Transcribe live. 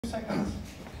Seconds.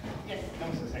 Yes, no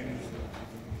 2 seconds.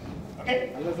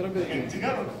 Okay, good to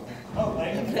go. Oh, I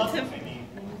have a button thingy.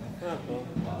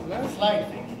 Slide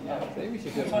thingy. Yeah.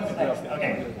 Which one's next?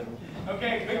 Okay.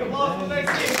 Okay, big applause for the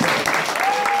next team.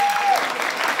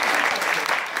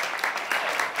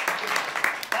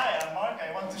 Hi, I'm Mark.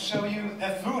 I want to show you the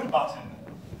food button.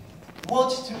 What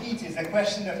to eat is a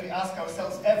question that we ask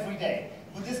ourselves every day.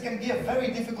 But this can be a very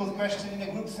difficult question in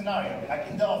a group scenario, like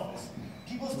in the office.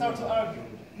 People start to argue.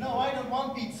 No, I don't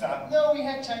want pizza. No, we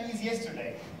had Chinese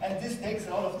yesterday. And this takes a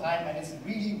lot of time and it's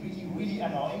really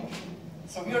annoying.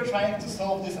 So we are trying to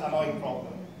solve this annoying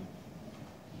problem.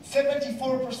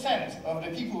 74% of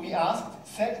the people we asked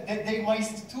said that they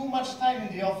waste too much time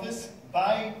in the office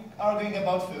by arguing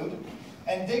about food,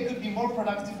 and they could be more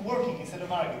productive working instead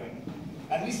of arguing.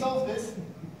 And we solved this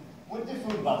with the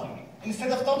food button.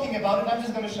 Instead of talking about it, I'm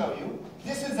just going to show you.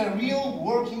 This is a real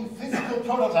working physical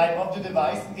prototype of the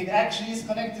device. It actually is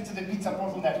connected to the Pizza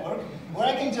Portal network, where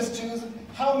I can just choose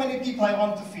how many people I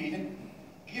want to feed.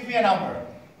 Give me a number.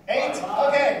 8?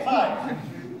 Okay, 5.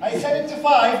 I set it to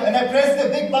 5 and I press the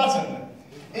big button.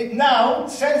 It now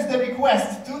sends the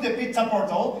request to the Pizza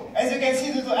Portal. As you can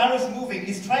see, the little arrows moving.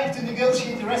 It's trying to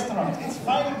negotiate the restaurant. It's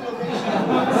finding the location, sending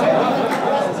the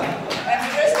request,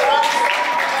 and the restaurant is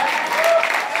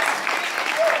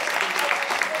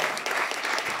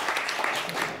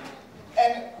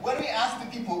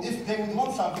if they would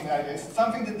want something like this,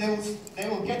 something that they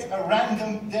will get a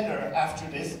random dinner after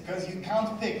this, because you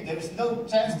can't pick, there is no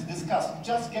chance to discuss, you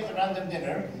just get a random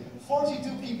dinner.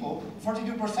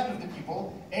 42% of the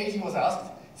people, 80 was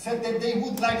asked, said that they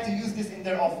would like to use this in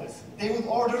their office. They would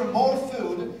order more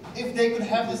food if they could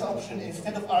have this option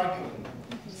instead of arguing.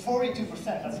 42%,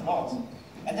 that's a lot.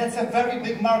 And that's a very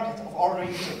big market of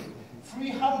ordering food.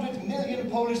 300 million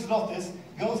Polish zlotys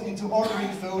goes into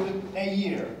ordering food a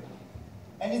year.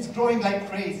 And it's growing like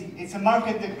crazy. It's a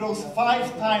market that grows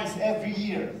 5 times every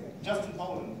year, just in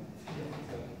Poland.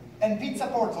 And Pizza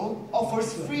Portal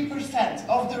offers 3%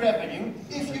 of the revenue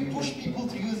if you push people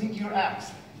to using your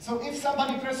apps. So if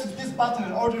somebody presses this button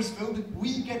and orders food,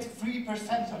 we get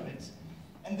 3% of it.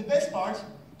 And the best part,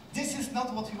 this is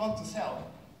not what we want to sell.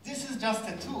 This is just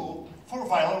a tool for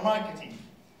viral marketing.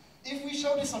 If we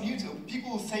show this on YouTube,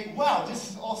 people will say, wow,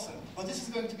 this is awesome, but this is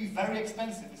going to be very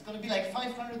expensive. It's going to be like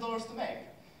 $500 to make,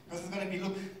 because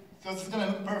it's going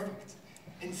to look perfect.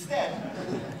 Instead,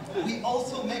 we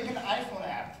also make an iPhone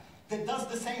app that does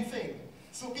the same thing.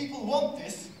 So people want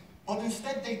this, but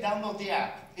instead they download the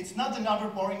app. It's not another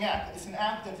boring app. It's an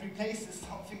app that replaces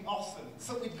something awesome,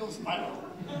 so it goes viral.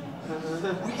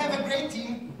 We have a great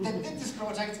team that did this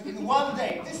project in 1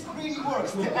 day. This really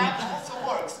works. The app also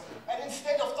works. And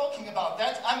instead of talking about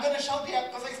that, I'm going to show the app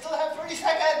because I still have 30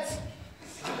 seconds.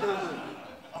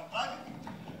 Unplug.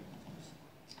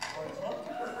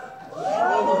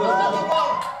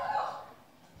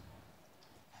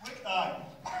 Quick time.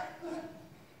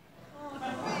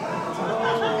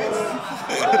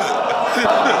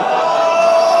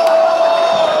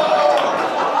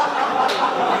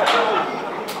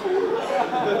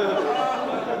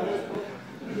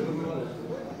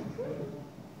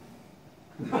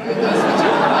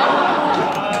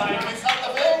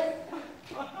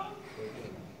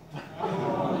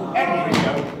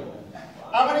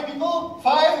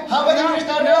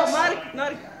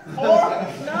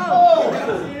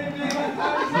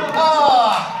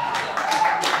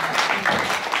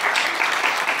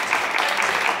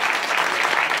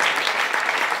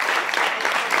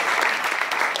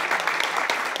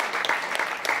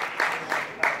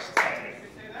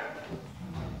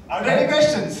 Are there any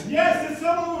questions? Yes, it's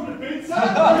someone with a pizza.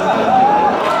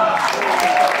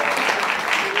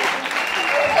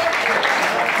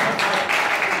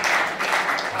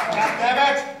 Damn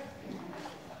it!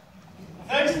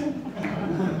 Thanks.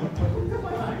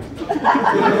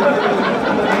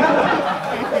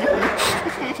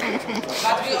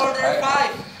 But we ordered 5.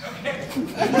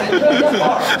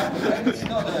 It's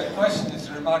not a question, it's a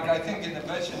remark. I think in the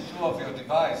version 2 of your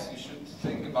device, you should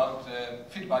think about the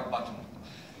feedback button.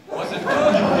 Was it good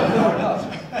or not?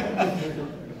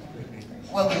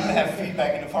 Well, we will have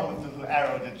feedback in the form of the little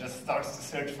arrow that just starts to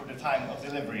search for the time of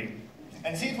delivery.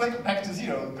 And see, it went back to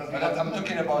 0. But I'm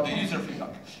talking about the user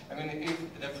feedback. I mean, if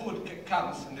the food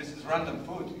comes, and this is random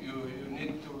food, you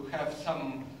need to have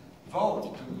some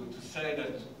vote to say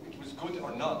that it was good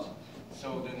or not.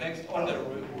 So the next order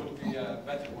would be a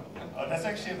better one. Oh, that's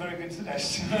actually a very good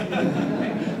suggestion.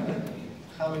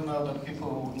 How do we know that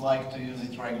people would like to use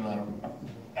it regularly?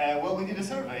 Well, we did a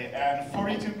survey, and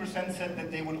 42% said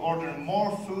that they would order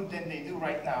more food than they do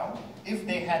right now if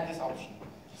they had this option.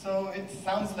 So it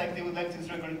sounds like they would like to use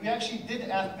regularly. We actually did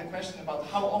ask the question about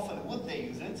how often would they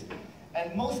use it,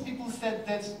 and most people said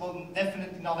that, well,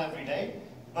 definitely not every day,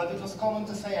 but it was common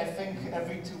to say, I think,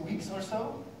 every 2 weeks or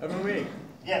so. Every week.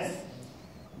 Yes,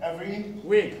 every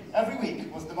Week. Every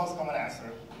week was the most common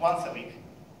answer, once a week.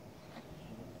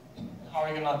 How are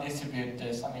you gonna distribute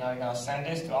this? I mean, are you gonna send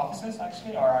this to offices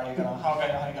actually, or are you gonna how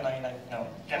are you gonna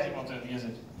get people to use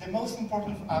it? The most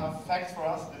important fact for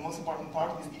us, the most important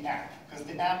part is the app, because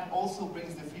the app also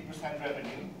brings the 3%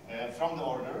 revenue from the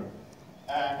order,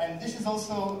 and this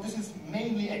is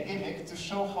mainly a gimmick to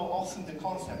show how awesome the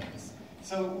concept is.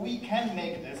 So we can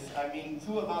make this. I mean,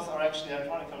 2 of us are actually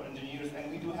electronic engineers,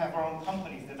 and we do have our own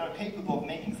companies that are capable of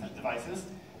making such devices,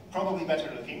 probably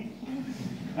better looking.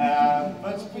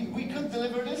 But we could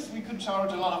deliver this, we could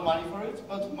charge a lot of money for it,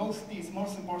 but mostly it's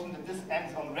most important that this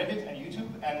ends on Reddit and YouTube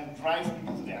and drives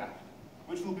people to the app,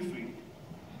 which will be free.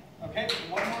 Okay,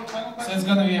 one more final question. So it's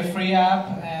gonna be a free app,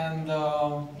 and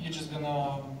you're just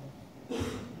gonna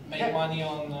make money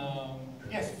on.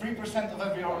 Yes, 3% of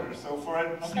every order. So for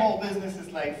a small business,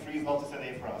 it's like 3 zlotys a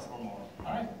day for us or more.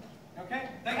 All right. Okay,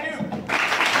 thank you.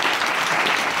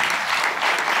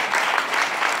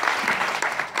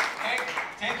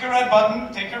 Take your red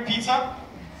button, take your pizza.